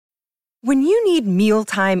When you need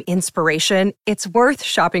mealtime inspiration, it's worth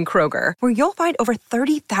shopping Kroger, where you'll find over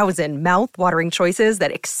 30,000 mouth-watering choices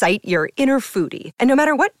that excite your inner foodie. And no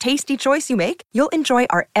matter what tasty choice you make, you'll enjoy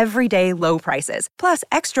our everyday low prices, plus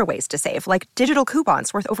extra ways to save, like digital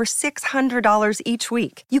coupons worth over $600 each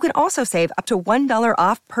week. You can also save up to $1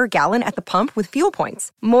 off per gallon at the pump with fuel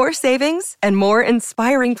points. More savings and more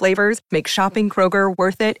inspiring flavors make shopping Kroger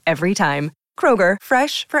worth it every time. Kroger,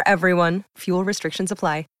 fresh for everyone. Fuel restrictions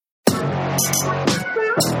apply.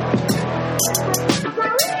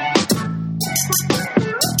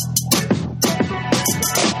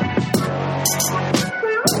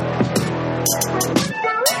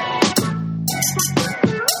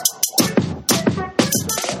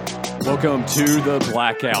 Welcome to the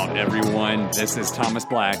Blackout, everyone. This is Thomas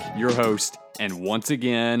Black, your host, and once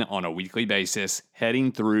again, on a weekly basis,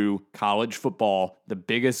 heading through college football, the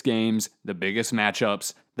biggest games, the biggest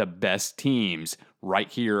matchups, the best teams,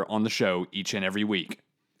 right here on the show each and every week.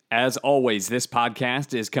 As always, this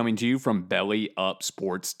podcast is coming to you from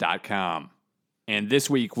BellyUpSports.com. And this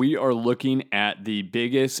week, we are looking at the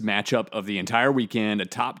biggest matchup of the entire weekend, a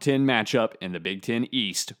top 10 matchup in the Big Ten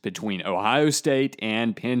East between Ohio State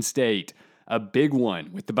and Penn State. A big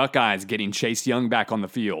one, with the Buckeyes getting Chase Young back on the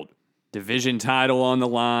field. Division title on the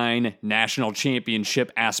line, national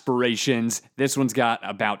championship aspirations. This one's got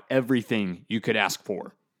about everything you could ask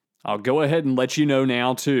for. I'll go ahead and let you know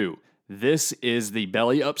now, too. This is the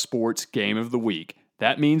Belly Up Sports Game of the Week.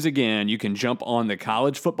 That means, again, you can jump on the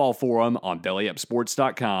college football forum on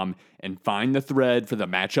BellyUpSports.com and find the thread for the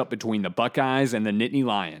matchup between the Buckeyes and the Nittany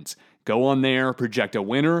Lions. Go on there, project a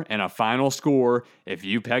winner and a final score. If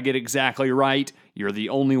you peg it exactly right, you're the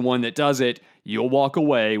only one that does it. You'll walk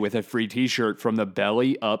away with a free t-shirt from the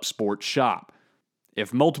Belly Up Sports shop.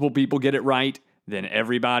 If multiple people get it right, then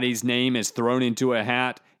everybody's name is thrown into a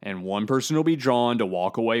hat and one person will be drawn to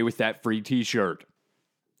walk away with that free t-shirt.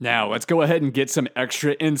 Now, let's go ahead and get some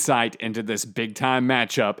extra insight into this big-time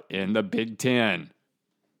matchup in the Big Ten.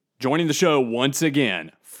 Joining the show once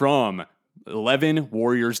again from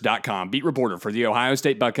 11warriors.com, beat reporter for the Ohio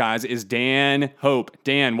State Buckeyes, is Dan Hope.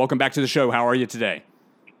 Dan, welcome back to the show. How are you today?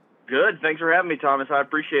 Good. Thanks for having me, Thomas. I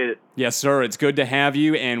appreciate it. Yes, sir. It's good to have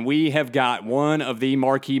you, and we have got one of the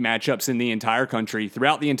marquee matchups in the entire country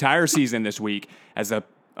throughout the entire season this week as the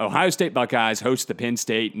Ohio State Buckeyes host the Penn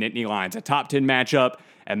State Nittany Lions, a top 10 matchup,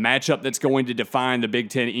 a matchup that's going to define the Big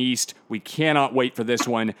Ten East. We cannot wait for this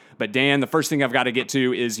one. But Dan, the first thing I've got to get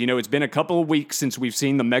to is, it's been a couple of weeks since we've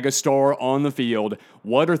seen the megastar on the field.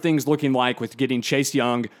 What are things looking like with getting Chase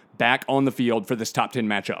Young back on the field for this top 10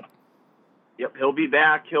 matchup? Yep, he'll be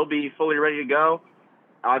back. He'll be fully ready to go.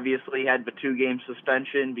 Obviously had the 2-game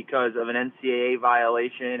suspension because of an NCAA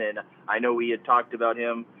violation, and I know we had talked about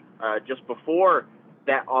him just before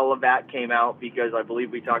that all of that came out, because I believe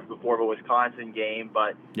we talked before the Wisconsin game,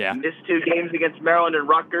 but yeah, he missed 2 games against Maryland and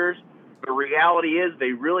Rutgers. The reality is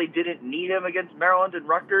they really didn't need him against Maryland and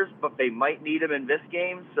Rutgers, but they might need him in this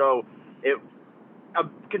game. So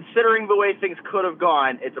considering the way things could have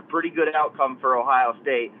gone, it's a pretty good outcome for Ohio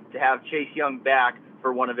State to have Chase Young back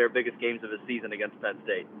for one of their biggest games of the season against Penn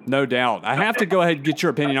State. No doubt. I have to go ahead and get your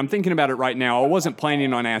opinion. I'm thinking about it right now. I wasn't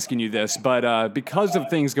planning on asking you this, but because of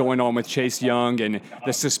things going on with Chase Young and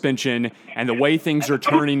the suspension and the way things are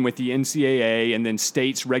turning with the NCAA and then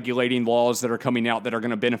states regulating laws that are coming out that are going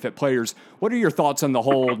to benefit players, what are your thoughts on the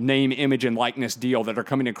whole name, image, and likeness deal that are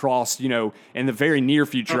coming across, in the very near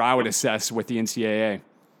future, I would assess, with the NCAA?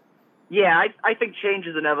 Yeah, I think change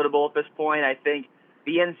is inevitable at this point. I think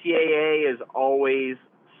the NCAA is always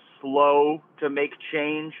slow to make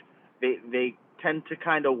change. They tend to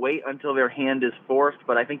kind of wait until their hand is forced,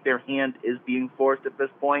 but I think their hand is being forced at this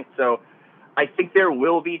point. So I think there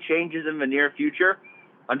will be changes in the near future.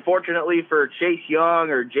 Unfortunately for Chase Young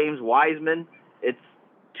or James Wiseman,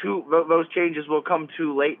 those changes will come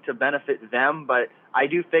too late to benefit them. But I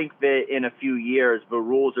do think that in a few years, the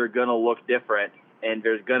rules are going to look different, and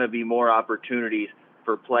there's going to be more opportunities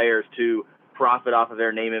for players to profit off of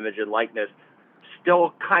their name, image, and likeness.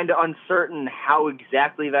 Still kind of uncertain how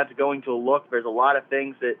exactly that's going to look. There's a lot of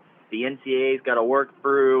things that the NCAA's got to work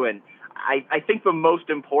through, and I think the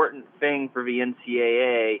most important thing for the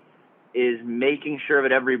NCAA is making sure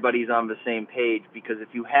that everybody's on the same page, because if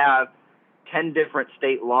you have 10 different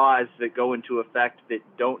state laws that go into effect that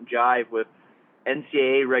don't jive with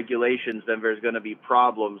NCAA regulations, then there's going to be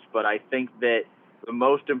problems. But I think that the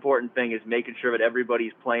most important thing is making sure that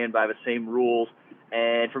everybody's playing by the same rules.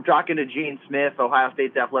 And from talking to Gene Smith, Ohio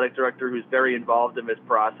State's athletic director, who's very involved in this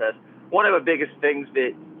process, one of the biggest things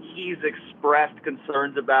that he's expressed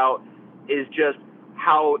concerns about is just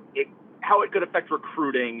how it could affect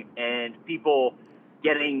recruiting and people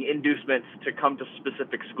getting inducements to come to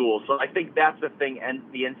specific schools. So I think that's the thing, and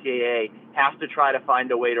the NCAA has to try to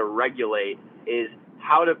find a way to regulate, is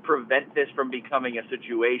how to prevent this from becoming a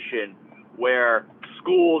situation where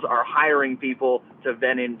schools are hiring people to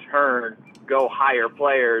then in turn go hire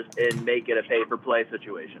players and make it a pay-for-play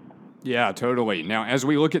situation. Yeah, totally. Now, as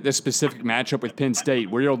we look at this specific matchup with Penn State,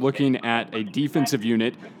 we are looking at a defensive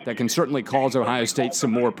unit that can certainly cause Ohio State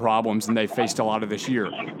some more problems than they faced a lot of this year.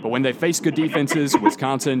 But when they face good defenses,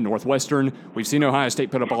 Wisconsin, Northwestern, we've seen Ohio State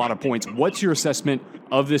put up a lot of points. What's your assessment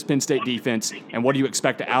of this Penn State defense, and what do you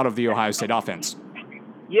expect out of the Ohio State offense?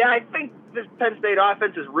 Yeah, I think this Penn State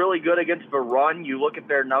offense is really good against the run. You look at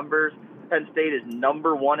their numbers. Penn State is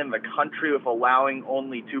number one in the country with allowing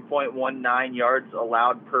only 2.19 yards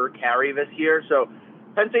allowed per carry this year. So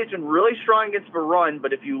Penn State's been really strong against the run,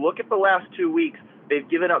 but if you look at the last 2 weeks, they've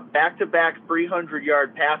given up back-to-back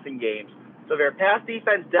 300-yard passing games. So their pass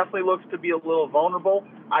defense definitely looks to be a little vulnerable.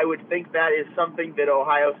 I would think that is something that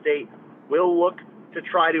Ohio State will look to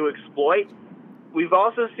try to exploit. We've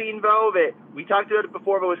also seen, though, that we talked about it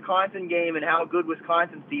before the Wisconsin game and how good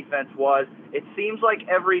Wisconsin's defense was. It seems like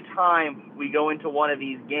every time we go into one of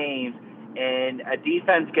these games and a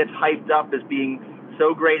defense gets hyped up as being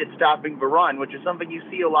so great at stopping the run, which is something you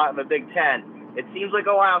see a lot in the Big Ten, it seems like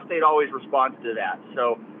Ohio State always responds to that.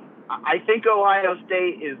 So I think Ohio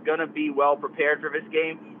State is going to be well prepared for this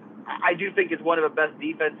game. I do think it's one of the best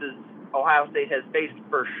defenses Ohio State has faced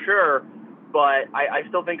for sure, but I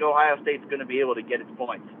still think Ohio State's going to be able to get its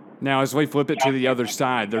points. Now, as we flip it to the other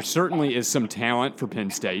side, there certainly is some talent for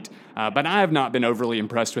Penn State, but I have not been overly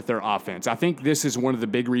impressed with their offense. I think this is one of the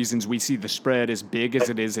big reasons we see the spread as big as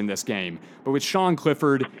it is in this game. But with Sean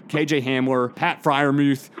Clifford, KJ Hamler, Pat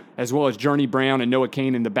Freiermuth, as well as Journey Brown and Noah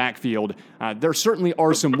Cain in the backfield, there certainly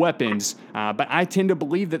are some weapons, but I tend to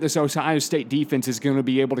believe that this Ohio State defense is going to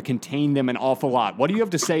be able to contain them an awful lot. What do you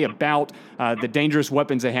have to say about the dangerous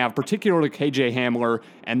weapons they have, particularly KJ Hamler,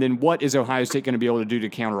 and then what is Ohio State going to be able to do to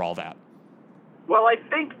counter all that? Well, I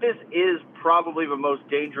think this is probably the most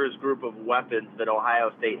dangerous group of weapons that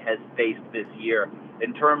Ohio State has faced this year.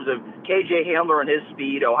 In terms of KJ Hamler and his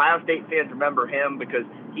speed, Ohio State fans remember him because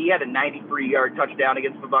he had a 93-yard touchdown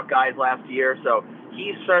against the Buckeyes last year, so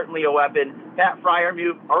he's certainly a weapon. Pat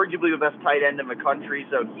Freiermuth, arguably the best tight end in the country,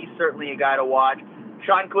 so he's certainly a guy to watch.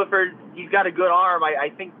 Sean Clifford, he's got a good arm. I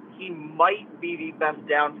think he might be the best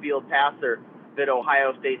downfield passer that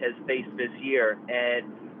Ohio State has faced this year,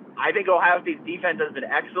 and I think Ohio State's defense has been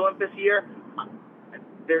excellent this year.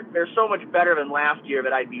 They're so much better than last year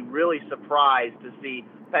that I'd be really surprised to see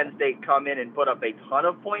Penn State come in and put up a ton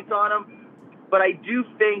of points on them. But I do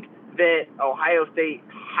think that Ohio State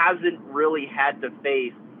hasn't really had to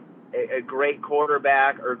face a great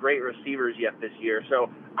quarterback or great receivers yet this year. So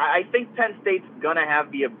I think Penn State's going to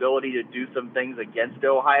have the ability to do some things against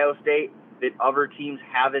Ohio State that other teams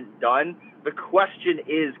haven't done. The question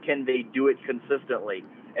is, can they do it consistently?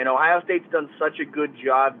 And Ohio State's done such a good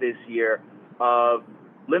job this year of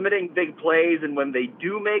limiting big plays, and when they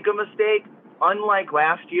do make a mistake, unlike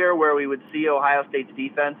last year where we would see Ohio State's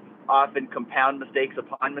defense often compound mistakes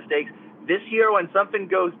upon mistakes, this year when something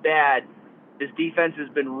goes bad, this defense has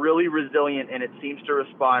been really resilient and it seems to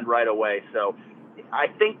respond right away. So I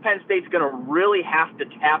think Penn State's going to really have to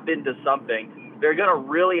tap into something. They're going to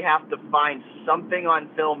really have to find something on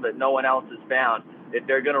film that no one else has found if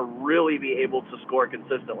they're going to really be able to score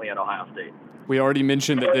consistently in Ohio State. We already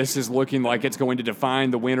mentioned that this is looking like it's going to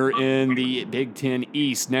define the winner in the Big Ten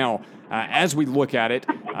East. Now, as we look at it,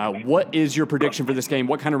 what is your prediction for this game?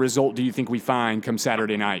 What kind of result do you think we find come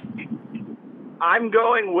Saturday night? I'm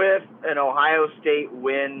going with an Ohio State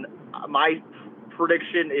win. My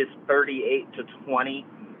prediction is 38-20.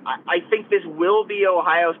 I think this will be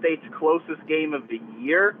Ohio State's closest game of the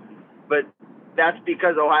year, but that's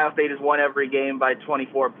because Ohio State has won every game by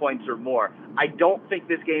 24 points or more. I don't think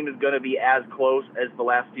this game is going to be as close as the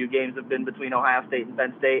last few games have been between Ohio State and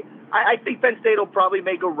Penn State. I think Penn State will probably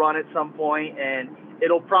make a run at some point, and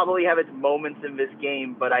it'll probably have its moments in this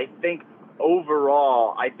game, but I think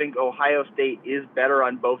overall, I think Ohio State is better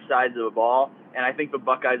on both sides of the ball, and I think the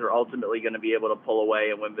Buckeyes are ultimately going to be able to pull away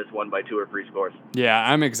and win this one by 2 or 3 scores. Yeah,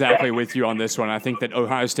 I'm exactly with you on this one. I think that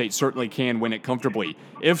Ohio State certainly can win it comfortably.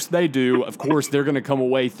 If they do, of course, they're going to come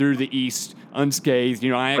away through the East unscathed.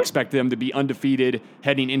 I expect them to be undefeated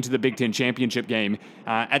heading into the Big Ten championship game.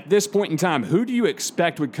 At this point in time, who do you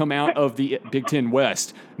expect would come out of the Big Ten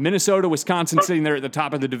West? Minnesota, Wisconsin sitting there at the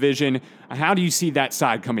top of the division. How do you see that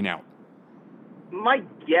side coming out? My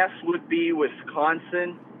guess would be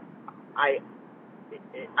Wisconsin.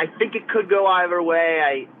 I think it could go either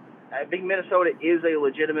way. I think Minnesota is a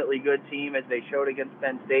legitimately good team, as they showed against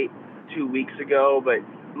Penn State 2 weeks ago, but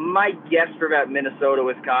my guess for that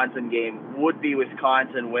Minnesota-Wisconsin game would be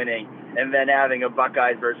Wisconsin winning and then having a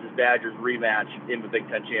Buckeyes versus Badgers rematch in the Big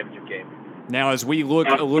Ten championship game. Now, as we look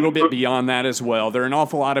a little bit beyond that as well, there are an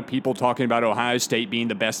awful lot of people talking about Ohio State being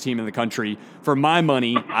the best team in the country. For my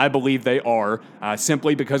money, I believe they are,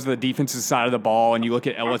 simply because of the defensive side of the ball, and you look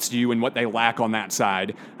at LSU and what they lack on that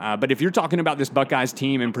side. But if you're talking about this Buckeyes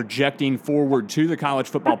team and projecting forward to the college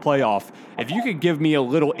football playoff, if you could give me a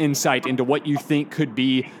little insight into what you think could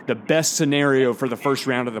be the best scenario for the first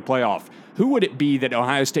round of the playoff, who would it be that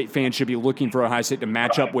Ohio State fans should be looking for Ohio State to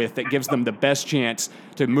match up with that gives them the best chance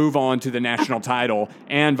to move on to the national title,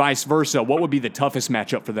 and vice versa? What would be the toughest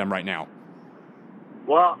matchup for them right now?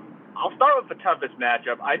 Well, I'll start with the toughest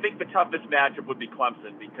matchup. I think the toughest matchup would be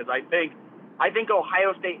Clemson, because I think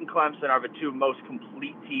Ohio State and Clemson are the two most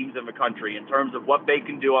complete teams in the country in terms of what they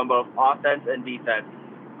can do on both offense and defense.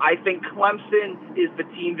 I think Clemson is the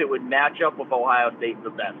team that would match up with Ohio State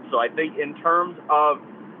the best. So I think in terms of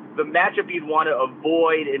the matchup you'd want to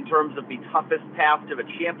avoid in terms of the toughest path to the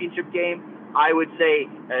championship game, I would say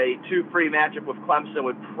a 2-3 matchup with Clemson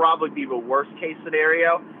would probably be the worst case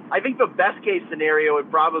scenario. I think the best case scenario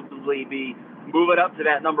would probably be moving up to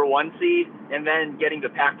that number 1 seed and then getting the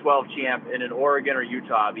Pac-12 champ in an Oregon or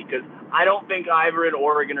Utah, because I don't think either in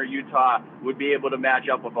Oregon or Utah would be able to match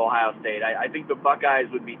up with Ohio State. I think the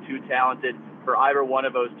Buckeyes would be too talented for either one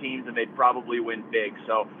of those teams, and they'd probably win big.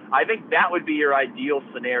 So I think that would be your ideal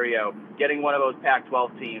scenario, getting one of those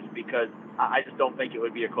Pac-12 teams, because I just don't think it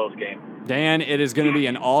would be a close game. Dan, it is going to be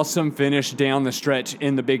an awesome finish down the stretch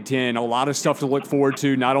in the Big Ten. A lot of stuff to look forward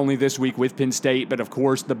to, not only this week with Penn State, but of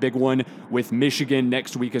course the big one with Michigan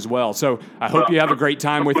next week as well. So I hope you have a great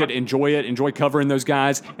time with it. Enjoy covering those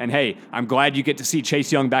guys. And hey, I'm glad you get to see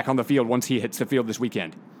Chase Young back on the field once he hits the field this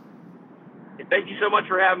weekend. Thank you so much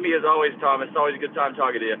for having me, as always, Tom. It's always a good time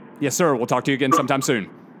talking to you. Yes, sir. We'll talk to you again sometime soon.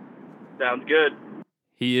 Sounds good.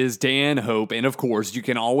 He is Dan Hope, and of course, you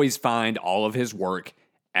can always find all of his work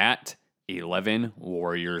at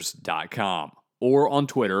 11warriors.com or on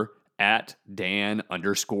Twitter at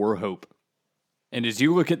Dan_Hope. And as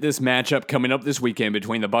you look at this matchup coming up this weekend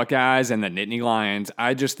between the Buckeyes and the Nittany Lions,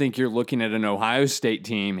 I just think you're looking at an Ohio State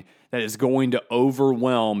team that is going to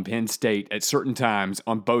overwhelm Penn State at certain times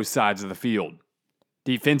on both sides of the field.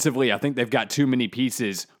 Defensively, I think they've got too many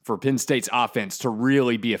pieces for Penn State's offense to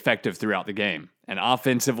really be effective throughout the game. And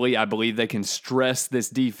offensively, I believe they can stress this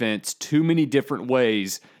defense too many different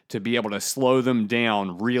ways to be able to slow them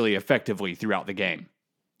down really effectively throughout the game.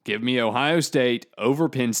 Give me Ohio State over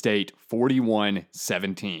Penn State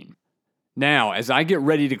 41-17. Now, as I get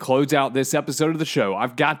ready to close out this episode of the show,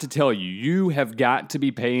 I've got to tell you, you have got to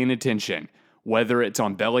be paying attention, whether it's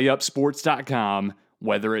on BellyUpSports.com,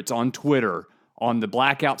 whether it's on Twitter, on the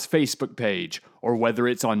Blackouts Facebook page, or whether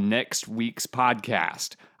it's on next week's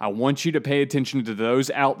podcast. I want you to pay attention to those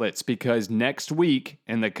outlets, because next week,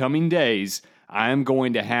 in the coming days, I am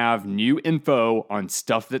going to have new info on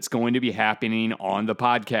stuff that's going to be happening on the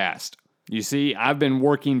podcast. You see, I've been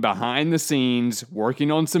working behind the scenes,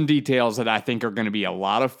 working on some details that I think are going to be a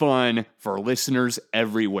lot of fun for listeners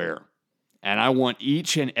everywhere. And I want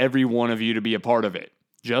each and every one of you to be a part of it.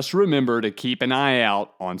 Just remember to keep an eye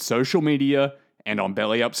out on social media and on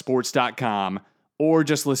BellyUpSports.com, or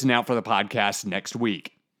just listen out for the podcast next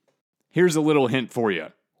week. Here's a little hint for you.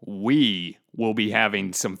 We will be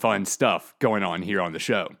having some fun stuff going on here on the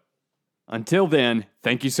show. Until then,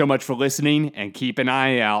 thank you so much for listening, and keep an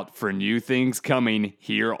eye out for new things coming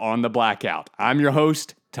here on The Blackout. I'm your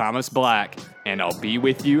host, Thomas Black, and I'll be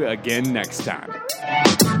with you again next time.